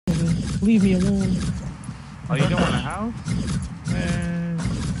Leave me alone. Oh, you don't want a house? Man,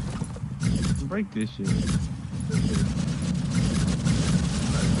 break this shit.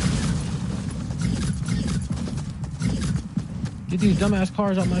 Get these dumbass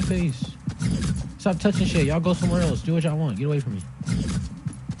cars out my face. Stop touching shit. Y'all go somewhere else. Do what y'all want. Get away from me.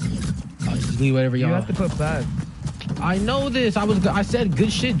 I'll just leave whatever y'all. You have to put back. I know this. I said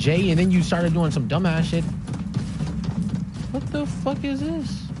good shit, Jay, and then you started doing some dumbass shit. What the fuck is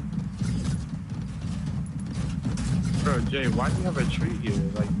this? Bro, Jay, why do you have a tree here?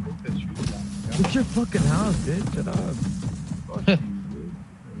 Like, put the tree down. It's your fucking house, bitch. Shut up. Fuck you,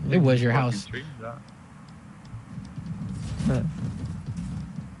 dude. It was your house. Trees out.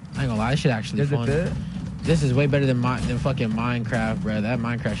 I ain't gonna lie, this shit actually Does it fun. fit? This is way better than fucking Minecraft, bro. That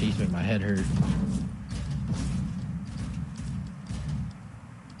Minecraft shit used to make my head hurt.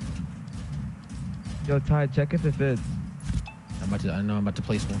 Yo, Ty, check if it fits. I know I'm about to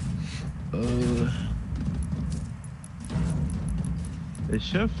place one. It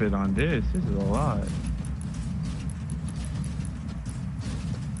should fit on this. This is a lot.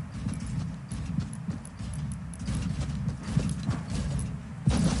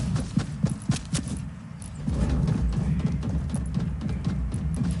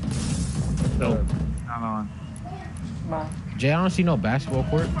 So, not on. Jay, I don't see no basketball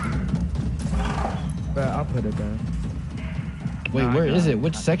court. But I'll put it there. Wait, Nah, where I got is it. it?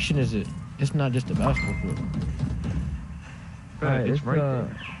 Which section is it? It's not just a basketball court. Bro, it's right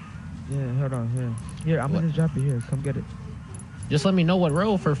there. Yeah, hold on, here. Here, I'm gonna just drop it here. Come get it. Just let me know what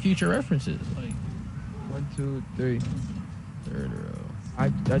row for future references. Like 1, 2, 3. third row. I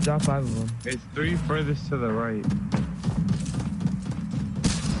dropped 5 of them. It's 3 furthest to the right.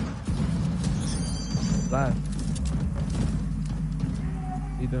 Left.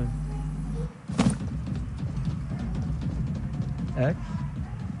 What you doing? X?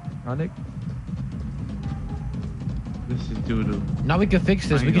 Sonic? This is doo-doo. Now we can fix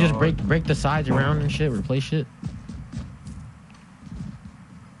this. We can just Triangle. break the sides around and shit, replace shit.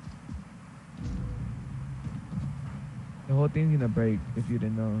 The whole thing's gonna break if you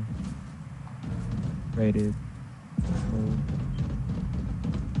didn't know. Rated.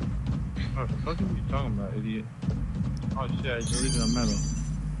 What the fuck are you talking about, idiot? Oh shit, it's original metal.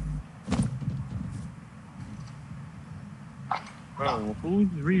 Bro, who's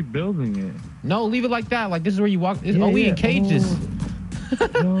rebuilding it? No, leave it like that. Like this is where you walk. Yeah, Oh, we yeah. in cages.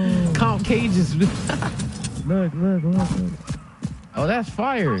 No. Count cages. Look. Oh, that's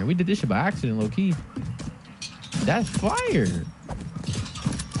fire. We did this shit by accident, low key. That's fire.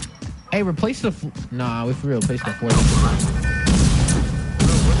 Hey, replace the. Nah, we for real replace the floor.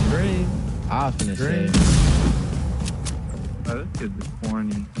 What's great? I was finna say. Great. Oh, this kid is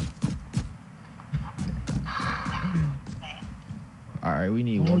corny. All right, we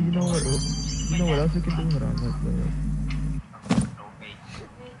need Oh, one. you know what else we can do? Hold on, look.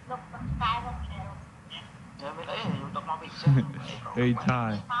 Hey,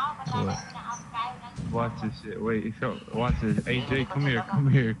 Ty. What? Watch this shit. Wait, watch this. Hey, Jay, come here. Come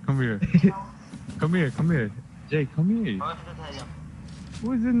here. Jay, come here.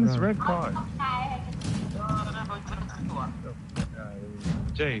 Who's in this red car?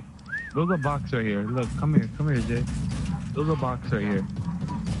 Jay, build a box right here. Look, come here, Jay. Build a box right here.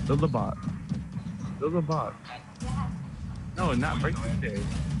 Build a box. No, not break the stairs.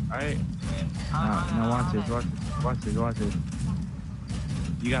 Alright? No, watch this.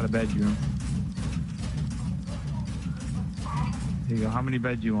 You got a bedroom. Here you go. How many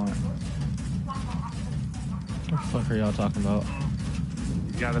beds you want? What the fuck are y'all talking about?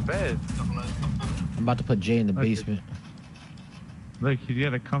 You got a bed. I'm about to put Jay in the Okay. basement. Look, you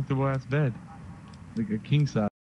got a comfortable ass bed. Like a king size.